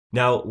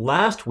Now,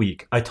 last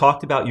week, I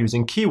talked about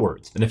using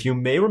keywords. And if you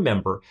may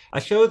remember, I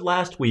showed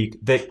last week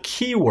that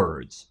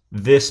keywords,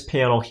 this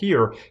panel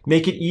here,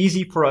 make it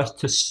easy for us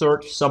to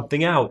search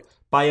something out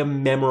by a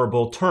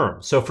memorable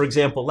term. So for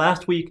example,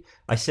 last week,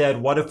 I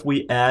said, what if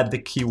we add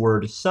the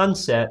keyword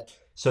sunset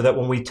so that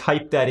when we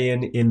type that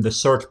in the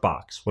search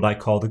box, what I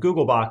call the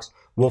Google box,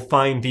 we'll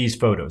find these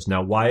photos.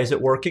 Now, why is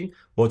it working?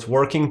 Well, it's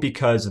working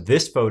because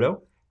this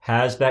photo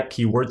has that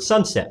keyword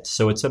sunset,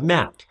 so it's a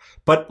match.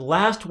 But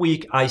last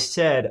week I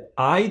said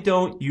I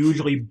don't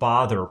usually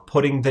bother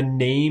putting the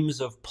names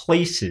of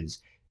places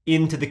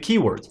into the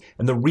keywords.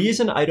 And the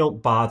reason I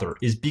don't bother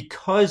is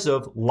because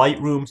of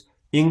Lightroom's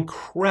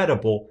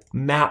incredible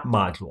map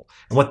module.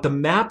 And what the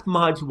map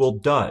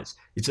module does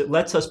is it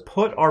lets us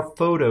put our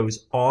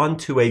photos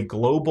onto a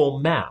global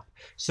map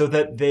so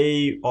that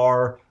they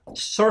are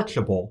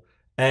searchable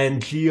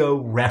and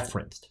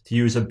geo-referenced, to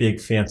use a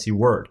big fancy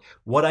word.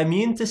 What I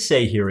mean to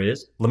say here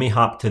is, let me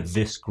hop to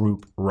this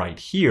group right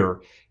here.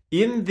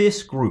 In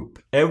this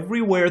group,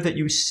 everywhere that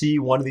you see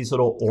one of these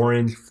little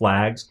orange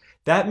flags,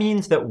 that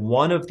means that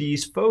one of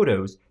these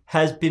photos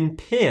has been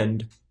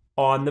pinned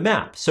on the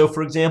map. So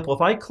for example,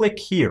 if I click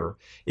here,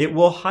 it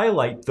will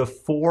highlight the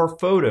 4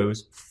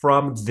 photos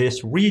from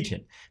this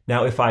region.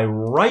 Now, if I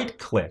right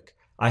click,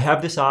 I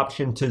have this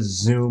option to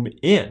zoom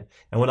in.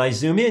 And when I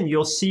zoom in,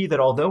 you'll see that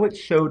although it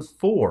showed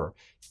 4,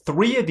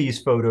 3 of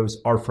these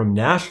photos are from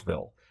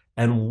Nashville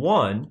and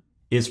 1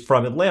 is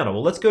from Atlanta.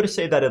 Well, let's go to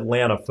say that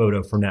Atlanta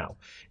photo for now.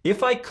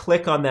 If I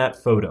click on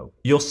that photo,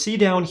 you'll see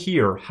down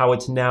here how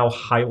it's now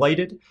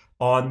highlighted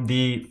on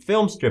the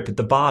film strip at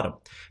the bottom.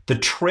 The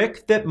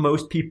trick that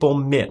most people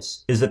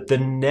miss is that the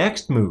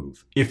next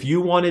move, if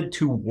you wanted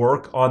to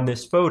work on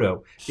this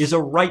photo, is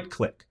a right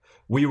click.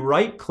 We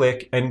right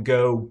click and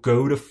go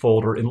to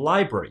folder in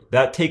library.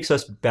 That takes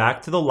us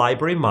back to the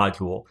library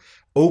module,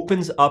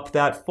 opens up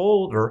that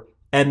folder,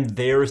 and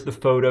there's the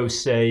photo,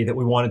 say, that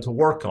we wanted to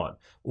work on,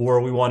 or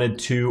we wanted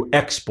to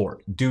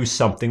export, do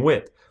something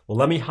with. Well,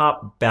 let me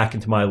hop back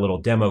into my little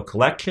demo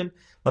collection.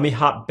 Let me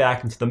hop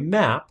back into the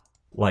map,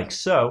 like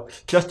so,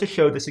 just to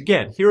show this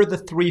again. Here are the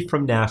 3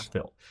 from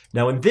Nashville.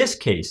 Now in this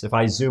case, if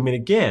I zoom in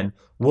again,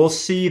 we'll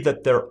see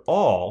that they're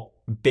all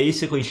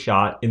basically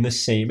shot in the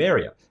same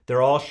area.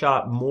 They're all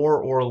shot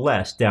more or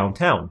less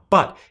downtown.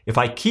 But if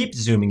I keep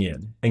zooming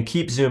in and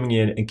keep zooming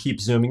in and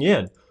keep zooming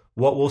in,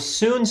 what we'll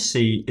soon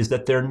see is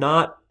that they're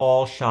not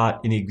all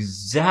shot in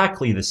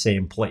exactly the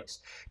same place.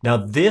 Now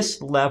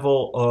this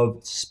level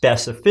of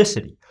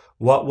specificity,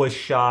 what was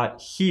shot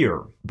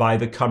here by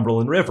the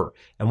Cumberland River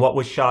and what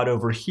was shot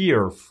over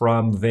here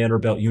from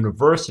Vanderbilt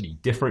University,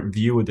 different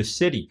view of the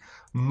city,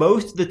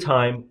 most of the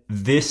time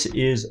this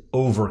is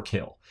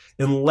overkill.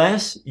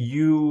 Unless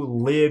you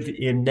live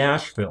in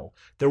Nashville,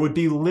 there would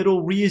be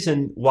little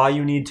reason why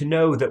you need to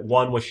know that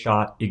one was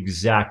shot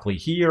exactly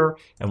here,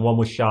 and one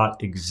was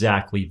shot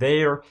exactly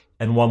there,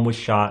 and one was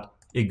shot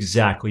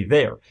exactly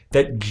there.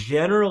 That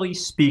generally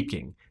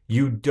speaking,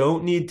 you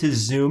don't need to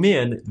zoom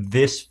in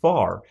this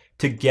far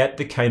to get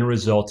the kind of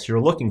results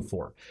you're looking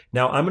for.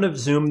 Now, I'm going to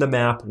zoom the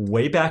map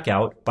way back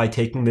out by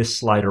taking this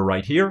slider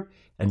right here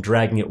and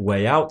dragging it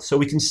way out so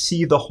we can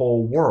see the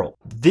whole world.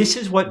 This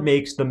is what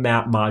makes the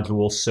map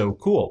module so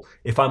cool.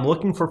 If I'm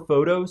looking for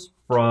photos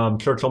from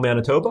Churchill,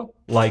 Manitoba,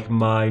 like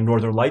my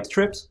Northern Lights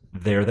trips,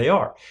 there they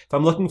are. If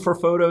I'm looking for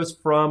photos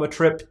from a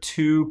trip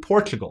to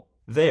Portugal,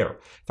 there.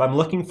 If I'm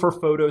looking for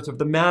photos of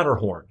the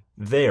Matterhorn,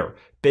 there.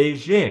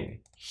 Beijing,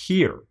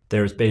 here.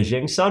 There's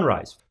Beijing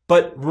sunrise.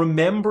 But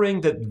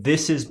remembering that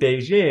this is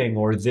Beijing,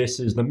 or this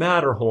is the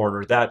Matterhorn,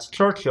 or that's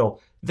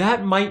Churchill,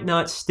 that might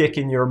not stick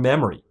in your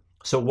memory.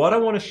 So what I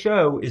want to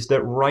show is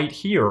that right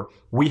here,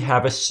 we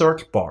have a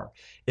search bar.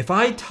 If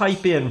I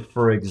type in,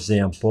 for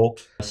example,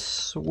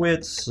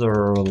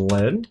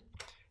 Switzerland,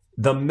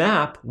 the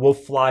map will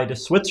fly to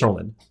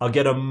Switzerland. I'll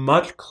get a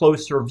much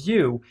closer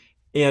view,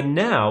 and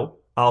now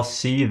I'll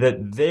see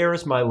that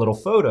there's my little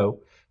photo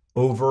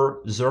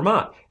over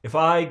Zermatt. If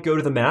I go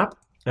to the map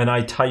and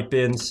I type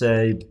in,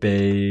 say,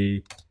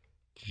 Beijing,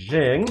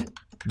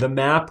 the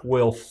map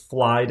will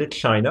fly to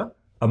China,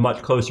 a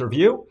much closer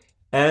view,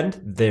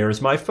 and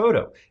there's my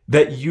photo.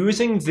 That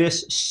using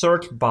this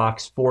search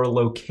box for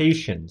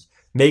locations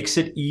makes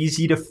it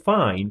easy to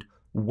find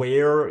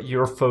where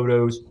your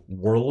photos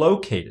were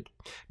located.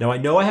 Now, I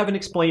know I haven't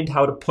explained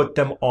how to put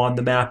them on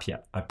the map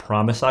yet. I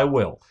promise I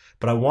will.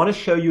 But I want to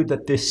show you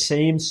that this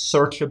same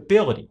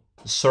searchability,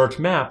 search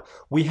map,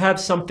 we have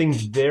something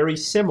very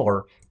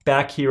similar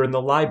back here in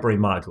the library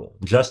module.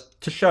 Just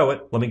to show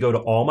it, let me go to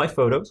all my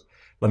photos.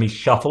 Let me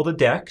shuffle the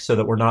deck so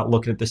that we're not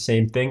looking at the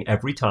same thing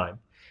every time.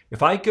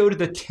 If I go to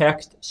the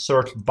text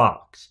search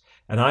box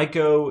and I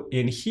go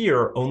in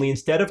here, only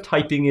instead of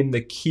typing in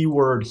the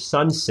keyword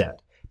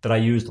sunset that I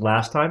used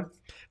last time,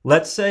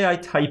 let's say I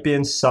type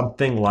in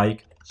something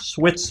like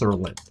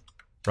Switzerland,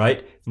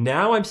 right?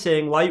 Now I'm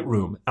saying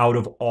Lightroom, out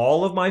of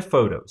all of my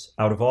photos,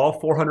 out of all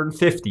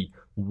 450,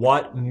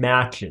 what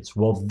matches?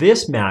 Well,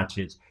 this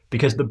matches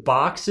because the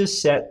box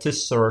is set to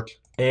search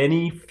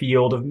any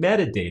field of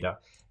metadata.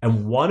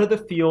 And one of the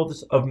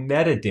fields of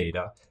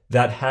metadata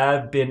that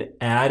have been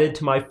added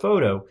to my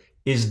photo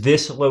is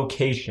this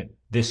location,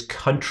 this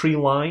country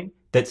line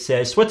that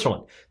says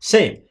Switzerland.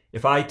 Same,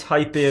 if I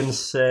type in,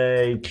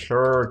 say,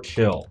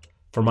 Churchill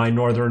for my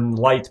Northern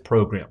Lights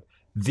program,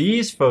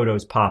 these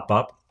photos pop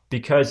up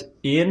because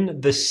in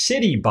the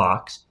city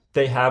box,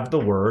 they have the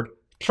word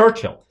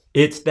Churchill.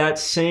 It's that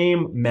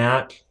same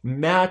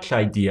match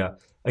idea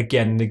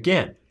again and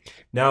again.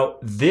 Now,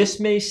 this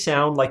may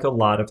sound like a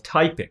lot of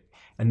typing,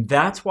 and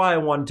that's why I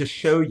wanted to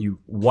show you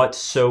what's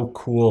so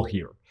cool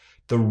here.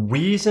 The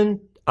reason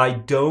I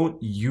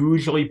don't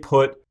usually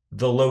put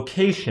the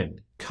location,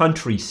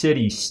 country,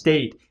 city,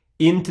 state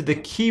into the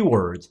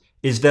keywords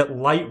is that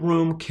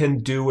Lightroom can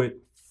do it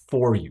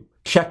for you.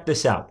 Check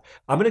this out.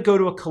 I'm going to go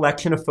to a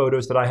collection of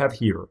photos that I have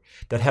here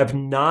that have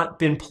not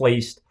been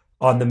placed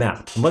on the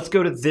map. And let's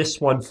go to this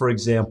one, for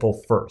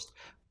example, first.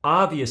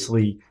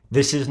 Obviously,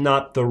 this is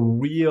not the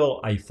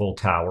real Eiffel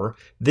Tower.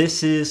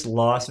 This is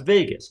Las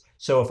Vegas.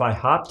 So if I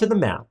hop to the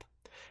map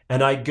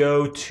and I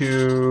go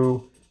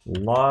to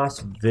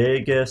Las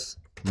Vegas,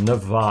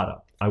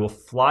 Nevada, I will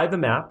fly the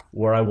map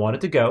where I want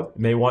it to go.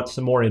 You may want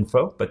some more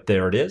info, but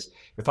there it is.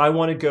 If I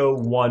want to go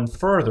one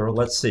further,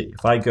 let's see.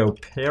 If I go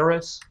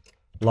Paris,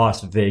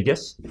 Las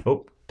Vegas,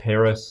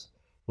 Paris,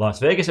 Las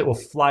Vegas, it will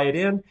fly it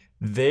in.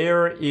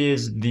 There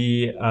is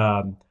the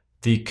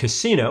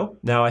casino.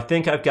 Now, I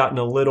think I've gotten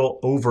a little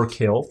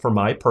overkill for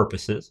my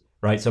purposes,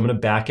 right? So I'm going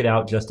to back it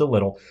out just a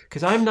little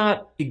because I'm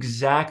not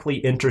exactly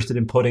interested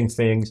in putting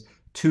things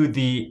to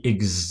the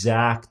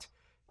exact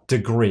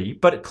degree,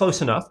 but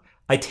close enough.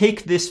 I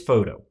take this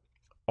photo.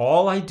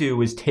 All I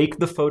do is take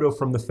the photo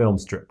from the film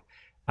strip.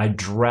 I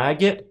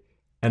drag it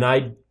and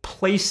I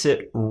place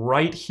it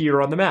right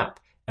here on the map.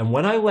 And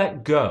when I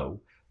let go,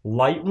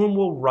 Lightroom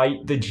will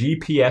write the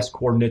GPS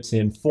coordinates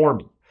in for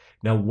me.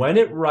 Now, when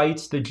it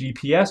writes the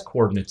GPS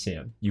coordinates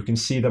in, you can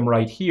see them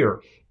right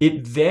here.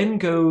 It then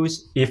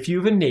goes, if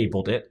you've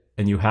enabled it,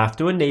 and you have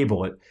to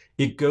enable it,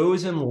 it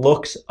goes and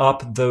looks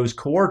up those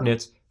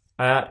coordinates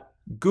at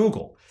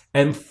Google.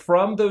 And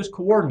from those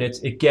coordinates,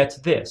 it gets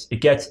this.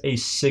 It gets a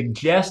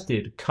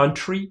suggested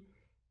country,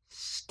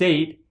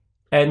 state,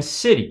 and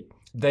city.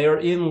 They are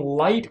in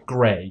light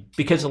gray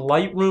because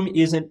Lightroom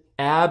isn't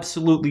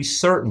absolutely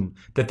certain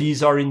that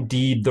these are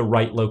indeed the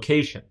right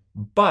location.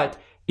 But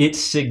its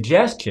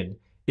suggestion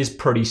is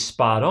pretty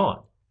spot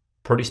on.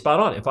 Pretty spot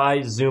on. If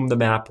I zoom the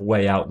map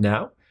way out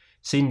now,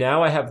 see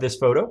now I have this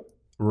photo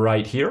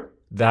right here.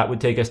 That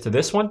would take us to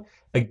this one.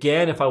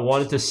 Again, if I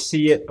wanted to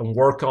see it and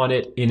work on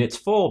it in its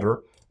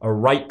folder, a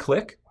right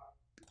click,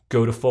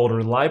 go to folder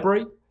and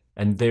library,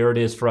 and there it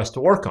is for us to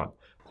work on.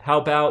 How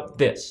about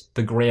this,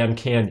 the Grand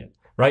Canyon,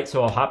 right?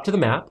 So I'll hop to the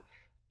map,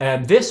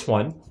 and this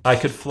one, I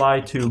could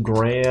fly to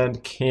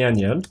Grand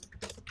Canyon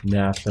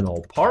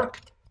National Park.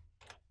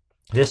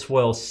 This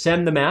will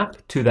send the map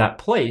to that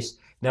place.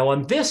 Now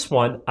on this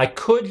one, I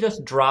could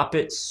just drop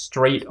it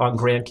straight on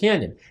Grand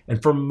Canyon.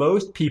 And for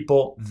most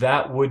people,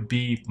 that would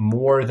be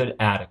more than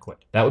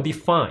adequate. That would be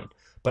fine.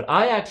 But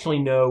I actually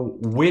know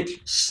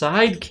which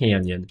side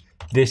canyon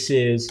this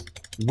is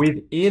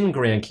within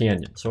Grand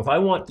Canyon. So if I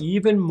want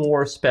even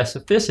more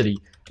specificity,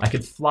 I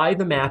could fly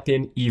the map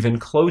in even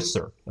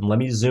closer. And let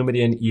me zoom it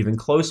in even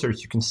closer so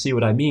you can see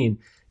what I mean.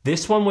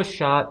 This one was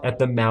shot at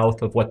the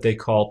mouth of what they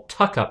call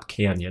Tuck-Up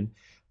Canyon.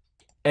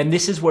 And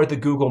this is where the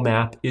Google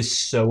map is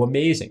so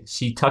amazing.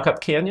 See Tuck-Up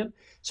Canyon?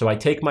 So I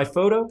take my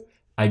photo,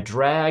 I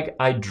drag,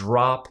 I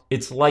drop.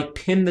 It's like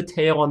pin the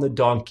tail on the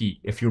donkey,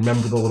 if you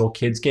remember the little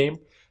kids game.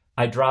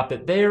 I drop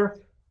it there.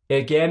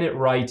 Again, it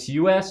writes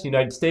US,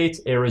 United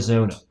States,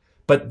 Arizona.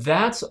 But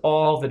that's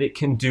all that it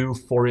can do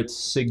for its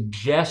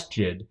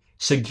suggested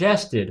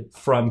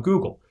from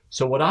Google.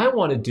 So what I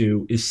want to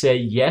do is say,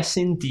 yes,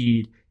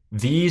 indeed,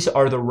 these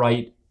are the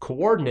right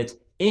coordinates.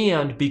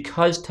 And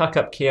because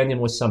Tuck-Up Canyon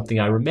was something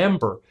I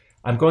remember,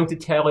 I'm going to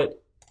tell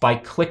it by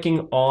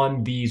clicking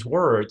on these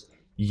words,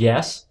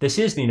 yes, this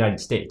is the United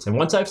States. And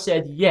once I've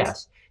said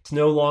yes, it's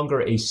no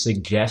longer a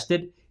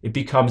suggested, it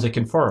becomes a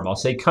confirm. I'll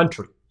say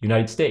country,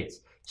 United States,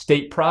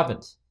 state,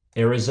 province,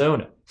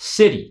 Arizona,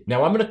 city.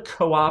 Now I'm going to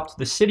co-opt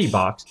the city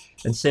box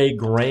and say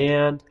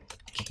Grand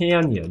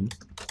Canyon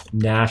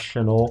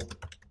National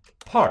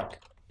Park.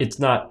 It's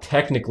not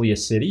technically a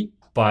city,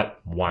 but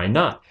why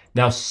not?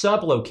 Now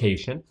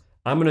sublocation,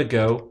 I'm going to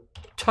go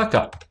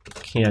Tuck-Up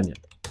Canyon,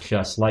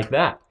 just like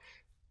that.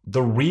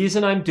 The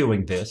reason I'm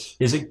doing this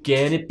is,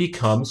 again, it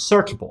becomes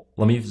searchable.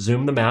 Let me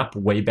zoom the map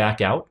way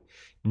back out.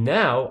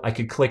 Now I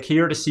could click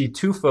here to see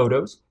two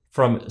photos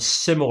from a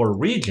similar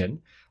region.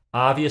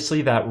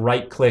 Obviously, that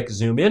right-click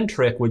zoom in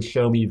trick would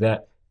show me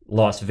that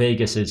Las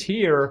Vegas is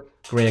here,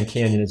 Grand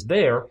Canyon is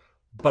there,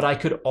 but I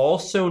could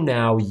also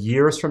now,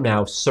 years from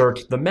now,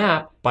 search the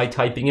map by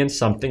typing in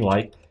something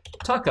like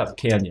Tuck-Up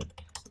Canyon.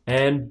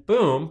 And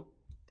boom,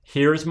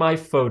 here's my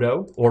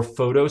photo, or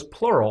photos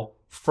plural,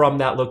 from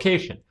that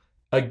location.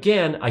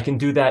 Again, I can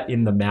do that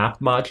in the map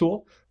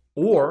module,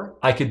 or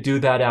I could do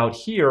that out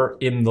here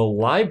in the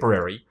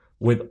library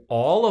with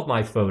all of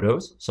my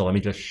photos. So let me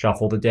just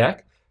shuffle the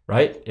deck,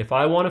 right? If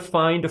I want to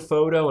find a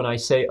photo and I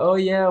say, oh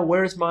yeah,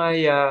 where's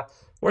my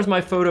Where are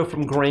my photos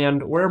from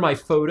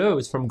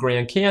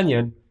Grand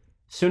Canyon?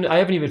 I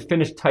haven't even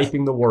finished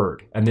typing the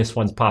word, and this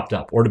one's popped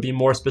up. Or to be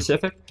more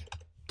specific,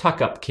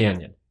 Tuck Up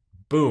Canyon.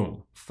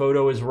 Boom,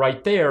 photo is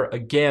right there.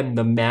 Again,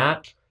 the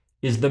match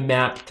is the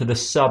match to the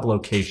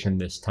sublocation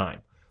this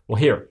time. Well,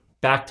 here,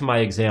 back to my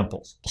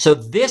examples. So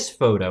this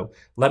photo,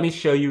 let me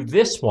show you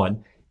this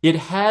one. It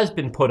has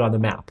been put on the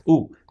map.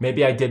 Ooh,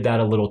 maybe I did that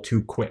a little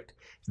too quick.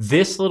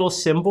 This little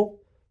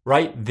symbol,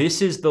 right?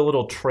 This is the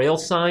little trail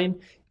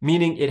sign,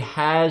 meaning it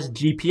has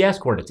GPS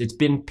coordinates. It's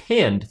been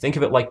pinned, think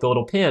of it like the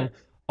little pin,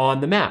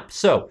 on the map.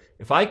 So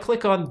if I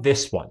click on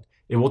this one,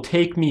 it will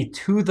take me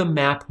to the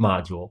map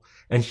module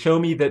and show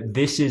me that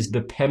this is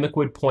the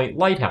Pemaquid Point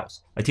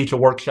Lighthouse. I teach a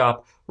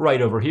workshop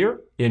right over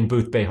here in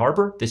Booth Bay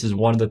Harbor. This is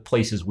one of the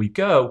places we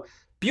go.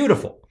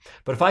 Beautiful.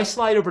 But if I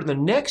slide over to the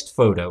next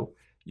photo,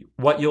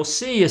 what you'll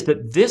see is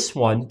that this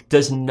one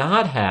does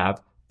not have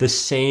the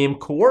same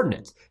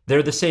coordinates.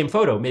 They're the same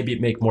photo. Maybe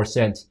it makes more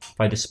sense if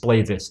I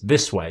display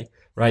this way,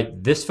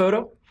 right? This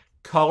photo,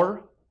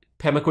 color,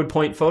 Pemaquid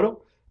Point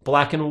photo,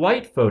 black and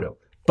white photo.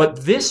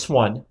 But this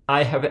one,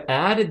 I have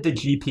added the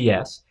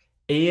GPS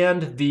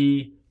and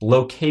the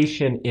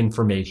location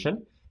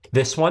information.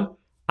 This one,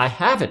 I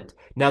haven't.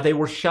 Now, they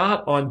were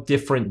shot on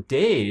different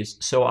days,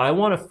 so I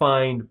want to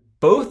find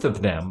both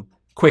of them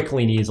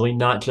quickly and easily,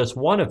 not just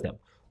one of them.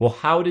 Well,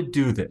 how to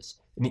do this?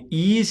 An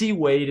easy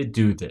way to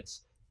do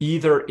this,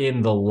 either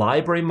in the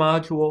library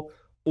module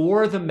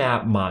or the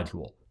map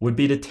module, would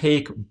be to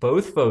take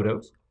both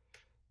photos,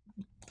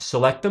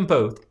 select them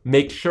both,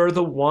 make sure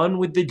the one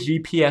with the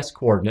GPS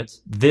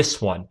coordinates,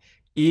 this one,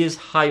 is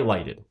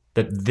highlighted,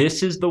 that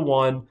this is the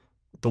one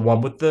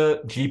with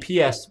the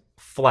GPS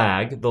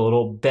flag, the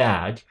little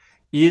badge,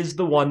 is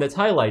the one that's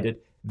highlighted.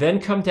 Then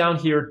come down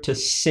here to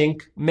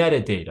sync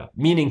metadata,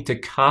 meaning to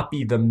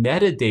copy the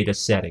metadata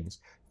settings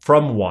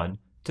from one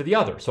to the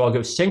other. So I'll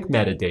go sync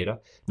metadata.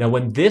 Now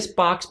when this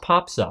box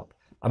pops up,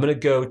 I'm going to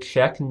go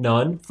check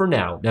none for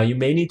now. Now you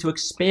may need to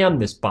expand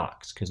this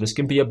box because this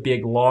can be a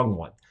big long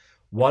one.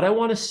 What I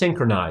want to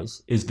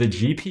synchronize is the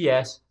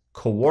GPS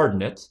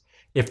coordinates.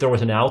 If there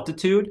was an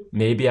altitude,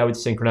 maybe I would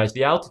synchronize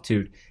the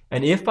altitude.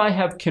 And if I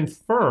have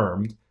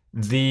confirmed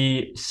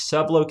the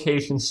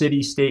sublocation,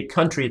 city, state,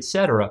 country,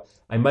 etc.,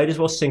 I might as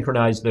well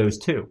synchronize those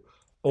too.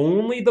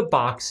 Only the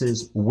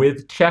boxes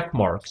with check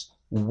marks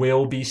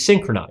will be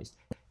synchronized.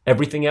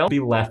 Everything else will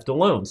be left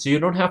alone. So you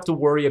don't have to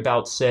worry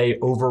about, say,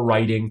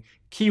 overwriting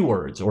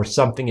keywords or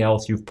something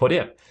else you've put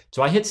in.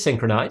 So I hit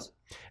synchronize.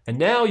 And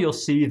now you'll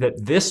see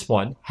that this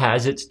one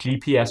has its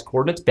GPS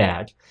coordinates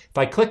badge. If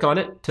I click on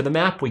it, to the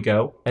map we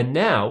go, and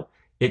now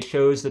it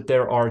shows that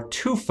there are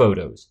 2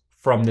 photos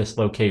from this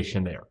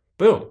location there.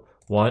 Boom,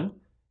 1,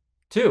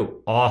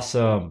 2,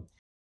 awesome.